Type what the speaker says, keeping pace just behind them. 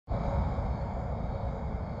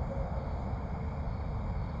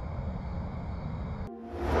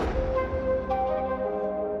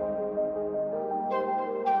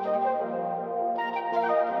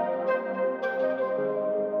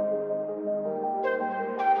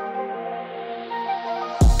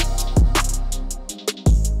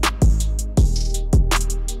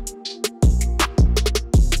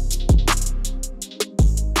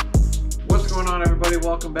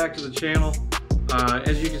welcome back to the channel.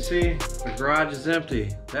 As you can see, the garage is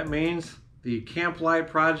empty. That means the camp light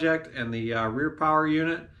project and the rear power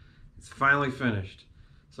unit is finally finished.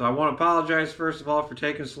 So I want to apologize first of all for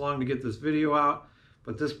taking so long to get this video out,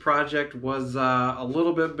 but this project was a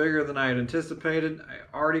little bit bigger than I had anticipated.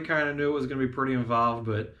 I already kind of knew it was going to be pretty involved,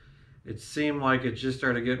 but it seemed like it just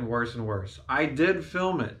started getting worse and worse. I did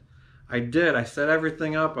film it. I set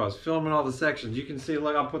everything up. I was filming all the sections. You can see,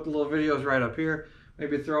 look, I'll put the little videos right up here.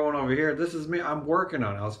 Maybe throw one over here. This is me. I'm working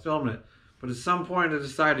on it. I was filming it. But at some point I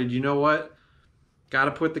decided, you know what? Got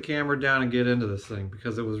to put the camera down and get into this thing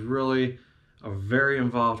because it was really a very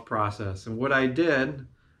involved process. And what I did,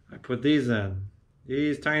 I put these in.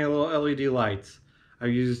 These tiny little LED lights. I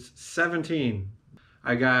used 17.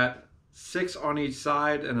 I got 6 on each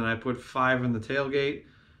side, and then I put 5 in the tailgate.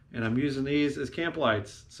 And I'm using these as camp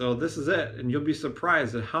lights. So this is it. And you'll be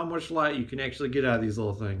surprised at how much light you can actually get out of these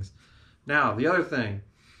little things. Now, the other thing,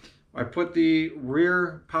 I put the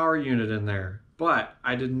rear power unit in there, but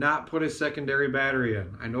I did not put a secondary battery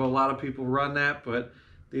in. I know a lot of people run that, but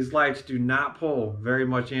these lights do not pull very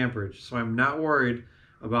much amperage. So I'm not worried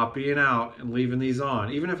about being out and leaving these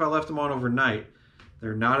on. Even if I left them on overnight,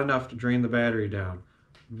 they're not enough to drain the battery down.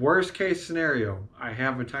 Worst case scenario, I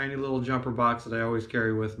have a tiny little jumper box that I always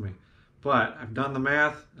carry with me. But I've done the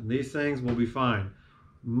math, and these things will be fine.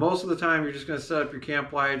 Most of the time, you're just going to set up your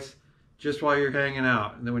camp lights just while you're hanging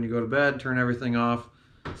out. And then when you go to bed, turn everything off.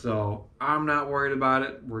 So I'm not worried about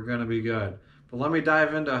it. We're going to be good. But let me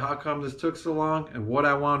dive into how come this took so long and what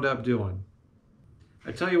I wound up doing.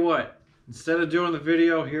 I tell you what, instead of doing the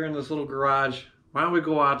video here in this little garage, why don't we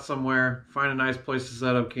go out somewhere, find a nice place to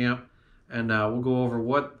set up camp, and we'll go over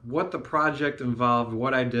what the project involved,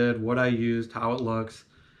 what I did, what I used, how it looks,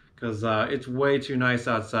 because it's way too nice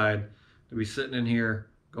outside to be sitting in here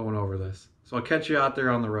going over this. So I'll catch you out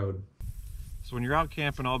there on the road. So when you're out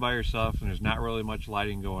camping all by yourself and there's not really much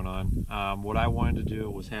lighting going on, what I wanted to do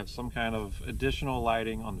was have some kind of additional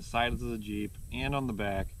lighting on the sides of the Jeep and on the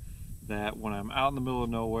back, that when I'm out in the middle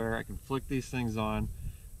of nowhere, I can flick these things on.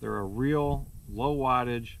 They're a real low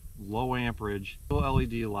wattage, low amperage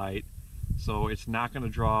LED light. So it's not going to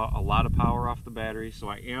draw a lot of power off the battery. So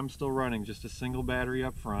I am still running just a single battery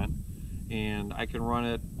up front, and I can run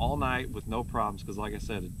it all night with no problems because, like I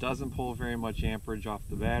said, it doesn't pull very much amperage off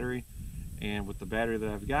the battery. And with the battery that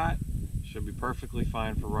I've got, it should be perfectly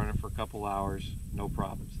fine for running for a couple hours, no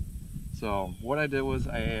problems. So what I did was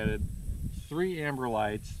I added 3 amber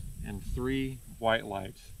lights and 3 white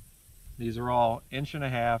lights. These are all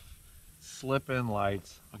 1.5" slip-in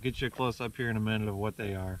lights. I'll get you a close up here in a minute of what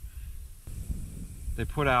they are. They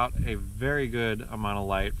put out a very good amount of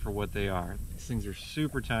light for what they are. These things are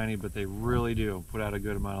super tiny, but they really do put out a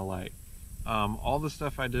good amount of light. All the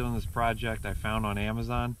stuff I did on this project I found on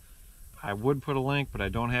Amazon. I would put a link, but I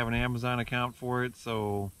don't have an Amazon account for it,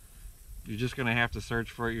 so you're just going to have to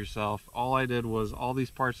search for it yourself. All I did was all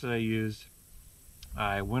these parts that I used,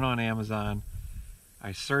 I went on Amazon,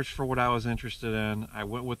 I searched for what I was interested in. I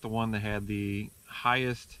went with the one that had the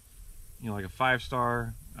highest, like a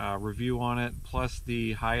 5-star review on it, plus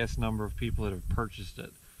the highest number of people that have purchased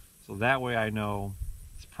it. So that way I know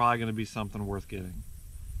it's probably going to be something worth getting.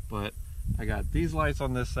 But I got these lights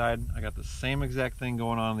on this side. I got the same exact thing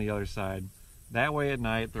going on the other side. That way at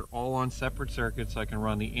night, they're all on separate circuits. So I can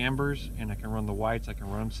run the ambers and I can run the whites. I can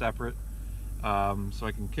run them separate. So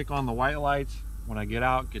I can kick on the white lights when I get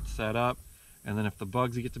out, get set up. And then if the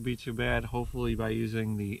bugs get to be too bad, hopefully by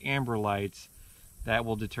using the amber lights, that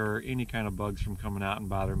will deter any kind of bugs from coming out and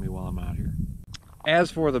bothering me while I'm out here.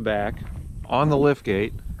 As for the back, on the lift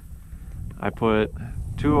gate, I put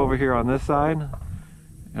 2 over here on this side,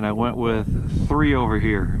 and I went with 3 over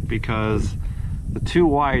here because the 2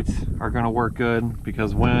 whites are going to work good,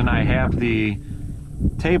 because when I have the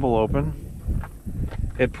table open,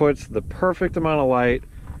 it puts the perfect amount of light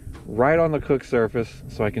right on the cook surface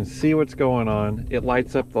so I can see what's going on. It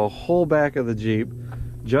lights up the whole back of the Jeep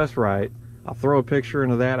just right. I'll throw a picture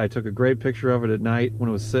into that. I took a great picture of it at night when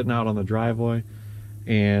it was sitting out on the driveway.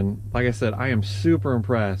 And like I said, I am super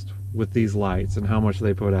impressed with these lights and how much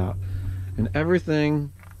they put out. And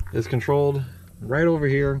everything is controlled right over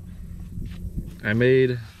here. I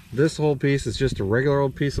made this whole piece, it's just a regular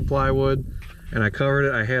old piece of plywood, and I covered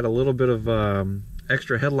it. I had a little bit of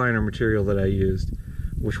extra headliner material that I used,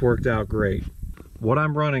 which worked out great. What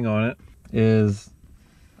I'm running on it is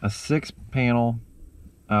a 6-panel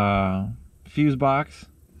fuse box,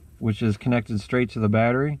 which is connected straight to the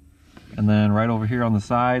battery. And then right over here on the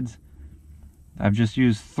sides, I've just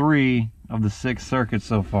used 3 of the 6 circuits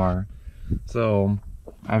so far. So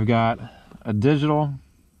I've got a digital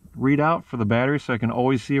readout for the battery, so I can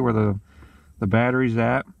always see where the the battery's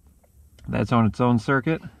at. That's on its own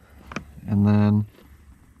circuit. And then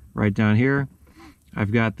right down here,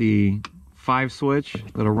 I've got the 5 switch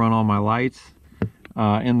that'll run all my lights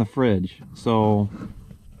in the fridge. So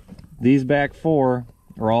these back 4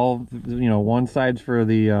 are all, you know, one side's for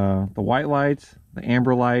the white lights, the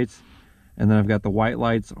amber lights, and then I've got the white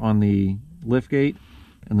lights on the lift gate,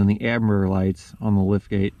 and then the amber lights on the lift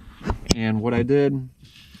gate. And what I did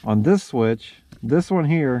on this switch, this one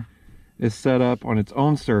here is set up on its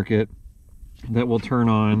own circuit that will turn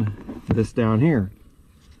on this down here.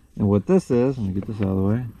 And what this is, let me get this out of the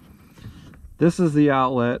way. This is the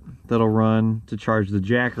outlet that'll run to charge the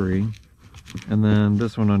Jackery. And then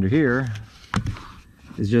this one under here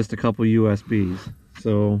is just a couple USBs.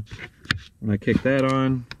 So when I kick that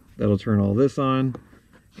on, that'll turn all this on.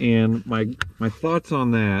 And my thoughts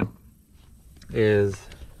on that is,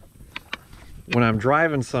 when I'm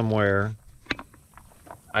driving somewhere,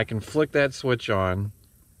 I can flick that switch on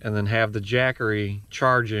and then have the Jackery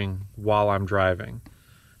charging while I'm driving.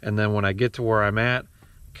 And then when I get to where I'm at,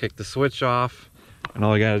 kick the switch off, and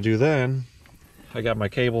all I gotta do then, I got my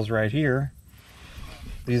cables right here.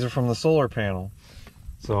 These are from the solar panel.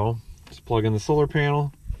 So just plug in the solar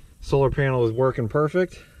panel. Solar panel is working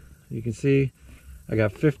perfect. You can see I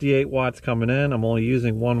got 58 watts coming in. I'm only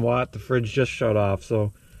using 1 watt. The fridge just shut off,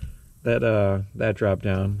 so that dropped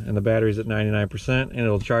down. And the battery's at 99%, and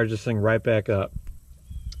it'll charge this thing right back up.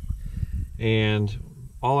 And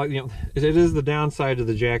it is the downside to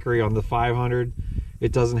the Jackery on the 500.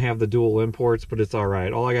 It doesn't have the dual imports, but it's all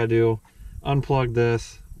right. All I gotta do, unplug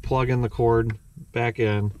this, plug in the cord back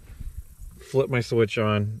in, flip my switch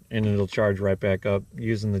on, and it'll charge right back up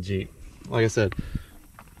using the Jeep. Like I said,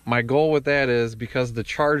 my goal with that is, because the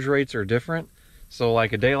charge rates are different, so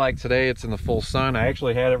like a day like today, it's in the full sun. I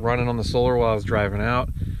actually had it running on the solar while I was driving out,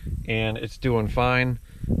 and it's doing fine.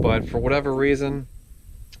 But for whatever reason,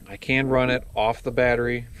 I can run it off the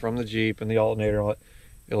battery from the Jeep and the alternator.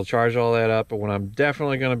 It'll charge all that up, but when I'm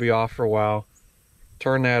definitely going to be off for a while,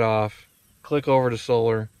 turn that off, click over to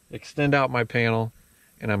solar, extend out my panel,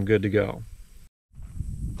 and I'm good to go.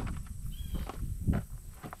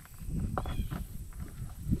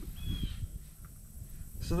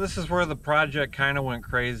 So this is where the project kind of went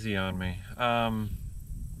crazy on me.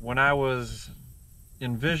 When I was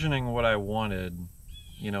envisioning what I wanted,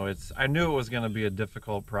 you know, I knew it was going to be a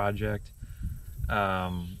difficult project.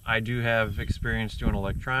 I do have experience doing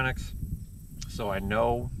electronics, so I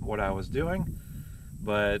know what I was doing,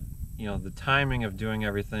 but you know, the timing of doing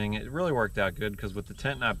everything, it really worked out good, because with the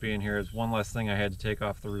tent not being here, it's one less thing I had to take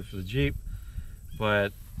off the roof of the Jeep.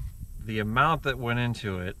 But the amount that went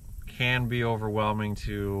into it can be overwhelming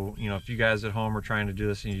to, you know, if you guys at home are trying to do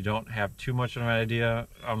this and you don't have too much of an idea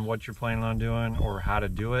on what you're planning on doing or how to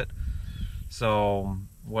do it. So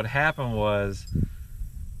what happened was,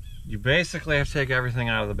 you basically have to take everything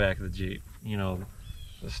out of the back of the Jeep. You know,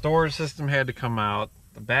 the storage system had to come out,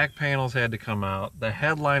 the back panels had to come out, the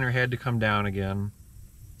headliner had to come down again.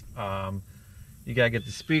 You gotta get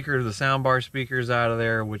the speaker, the soundbar speakers out of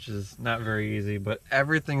there, which is not very easy, but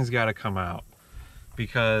everything's gotta come out,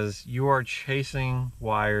 because you are chasing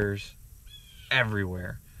wires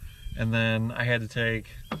everywhere. And then I had to take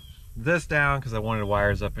this down because I wanted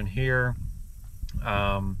wires up in here.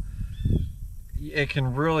 It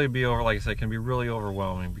can really be like I said, it can be really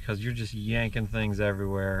overwhelming, because you're just yanking things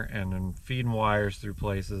everywhere and then feeding wires through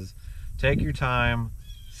places. Take your time,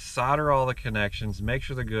 solder all the connections, make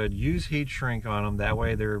sure they're good, use heat shrink on them, that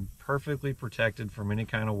way they're perfectly protected from any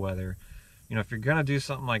kind of weather. You know, if you're gonna do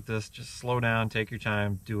something like this, just slow down, take your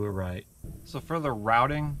time, do it right. So for the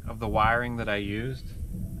routing of the wiring that I used,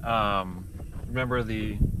 remember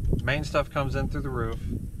the main stuff comes in through the roof,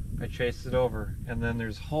 I chased it over, and then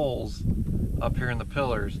there's holes up here in the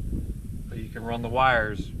pillars that you can run the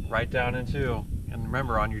wires right down into. And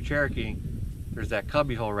remember, on your Cherokee, there's that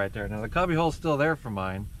cubby hole right there. Now the cubby hole's still there for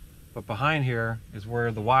mine, but behind here is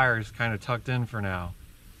where the wire is kind of tucked in for now.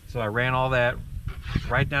 So I ran all that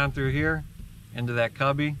right down through here into that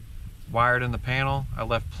cubby, wired in the panel. I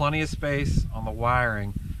left plenty of space on the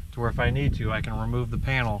wiring to where if I need to, I can remove the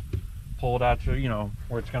panel, pull it out to, you know,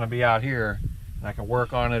 where it's going to be out here, and I can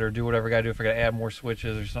work on it or do whatever I gotta do if I gotta add more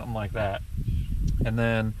switches or something like that. And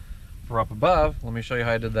then for up above, let me show you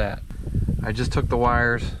how I did that. I just took the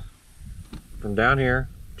wires from down here,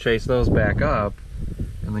 chased those back up,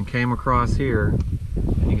 and then came across here.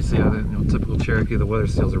 And you can see how the, you know, typical Cherokee, the weather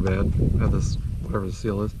seals are bad. I have this, whatever the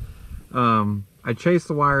seal is. I chased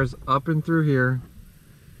the wires up and through here,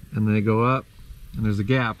 and they go up, and there's a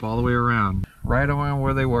gap all the way around, right around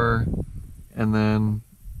where they were, and then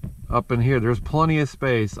up in here, there's plenty of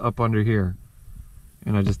space up under here.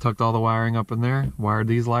 And I just tucked all the wiring up in there, wired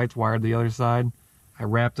these lights, wired the other side. I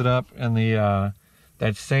wrapped it up in the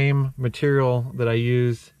that same material that I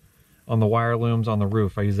used on the wire looms on the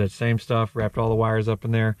roof. I used that same stuff, wrapped all the wires up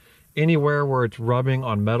in there. Anywhere where it's rubbing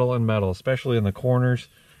on metal and metal, especially in the corners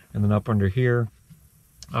and then up under here,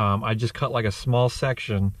 I just cut like a small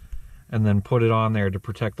section and then put it on there to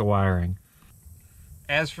protect the wiring.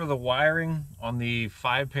 As for the wiring on the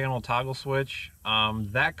 5-panel toggle switch,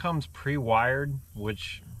 that comes pre-wired,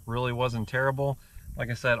 which really wasn't terrible. Like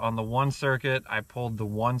I said, on the one circuit, I pulled the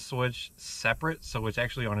one switch separate, so it's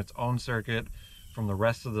actually on its own circuit from the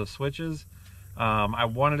rest of the switches. I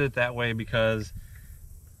wanted it that way because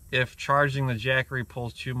if charging the Jackery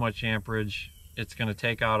pulls too much amperage, it's going to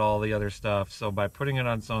take out all the other stuff. So by putting it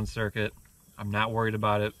on its own circuit, I'm not worried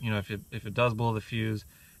about it. You know, if it does blow the fuse,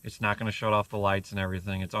 it's not going to shut off the lights and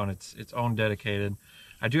everything. It's on its own dedicated.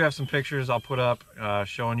 I do have some pictures I'll put up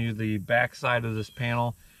showing you the back side of this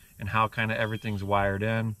panel and how kind of everything's wired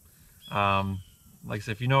in. Like I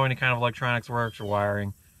said, if you know any kind of electronics works or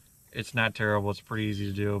wiring, it's not terrible. It's pretty easy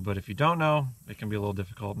to do. But if you don't know, it can be a little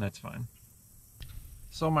difficult, and that's fine.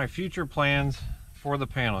 So my future plans for the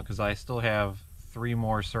panel, because I still have 3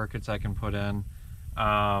 more circuits I can put in.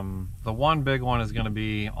 The one big one is going to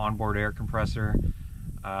be onboard air compressor.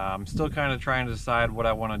 I'm still kind of trying to decide what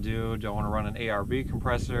I want to do. Do I want to run an ARB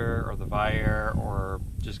compressor or the Viair, or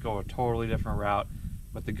just go a totally different route?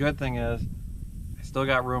 But the good thing is I still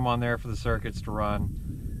got room on there for the circuits to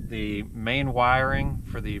run. The main wiring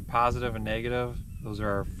for the positive and negative, those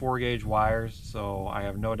are 4-gauge wires, so I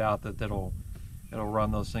have no doubt that it'll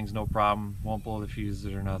run those things no problem. Won't blow the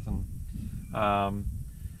fuses or nothing.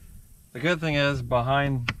 The good thing is,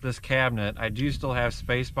 behind this cabinet, I do still have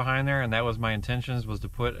space behind there, and that was my intentions, was to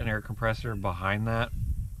put an air compressor behind that.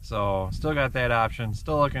 So still got that option,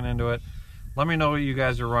 still looking into it. Let me know what you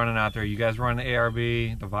guys are running out there. You guys run the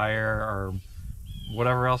ARB, the Viair, or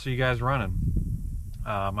whatever else are you guys running?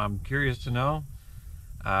 I'm curious to know.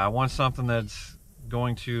 I want something that's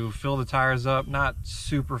going to fill the tires up, not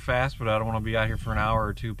super fast, but I don't want to be out here for an hour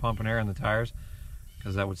or 2 pumping air in the tires,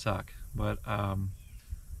 because that would suck. But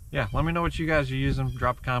yeah, let me know what you guys are using.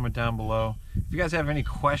 Drop a comment down below. If you guys have any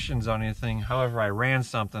questions on anything, however I ran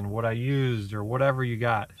something, what I used, or whatever you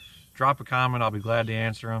got, drop a comment. I'll be glad to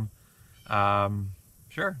answer them.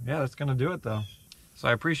 Sure, yeah, that's gonna do it though. So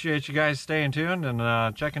I appreciate you guys staying tuned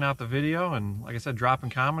and checking out the video, and like I said, dropping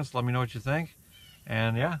comments. Let me know what you think.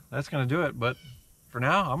 And yeah, that's gonna do it. But for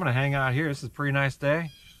now, I'm gonna hang out here. This is a pretty nice day. I'm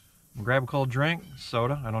gonna grab a cold drink,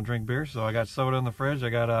 soda. I don't drink beer, so I got soda in the fridge. I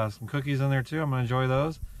got some cookies in there too. I'm gonna enjoy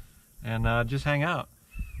those and just hang out.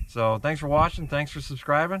 So thanks for watching. Thanks for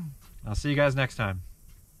subscribing. I'll see you guys next time.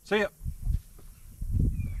 See ya.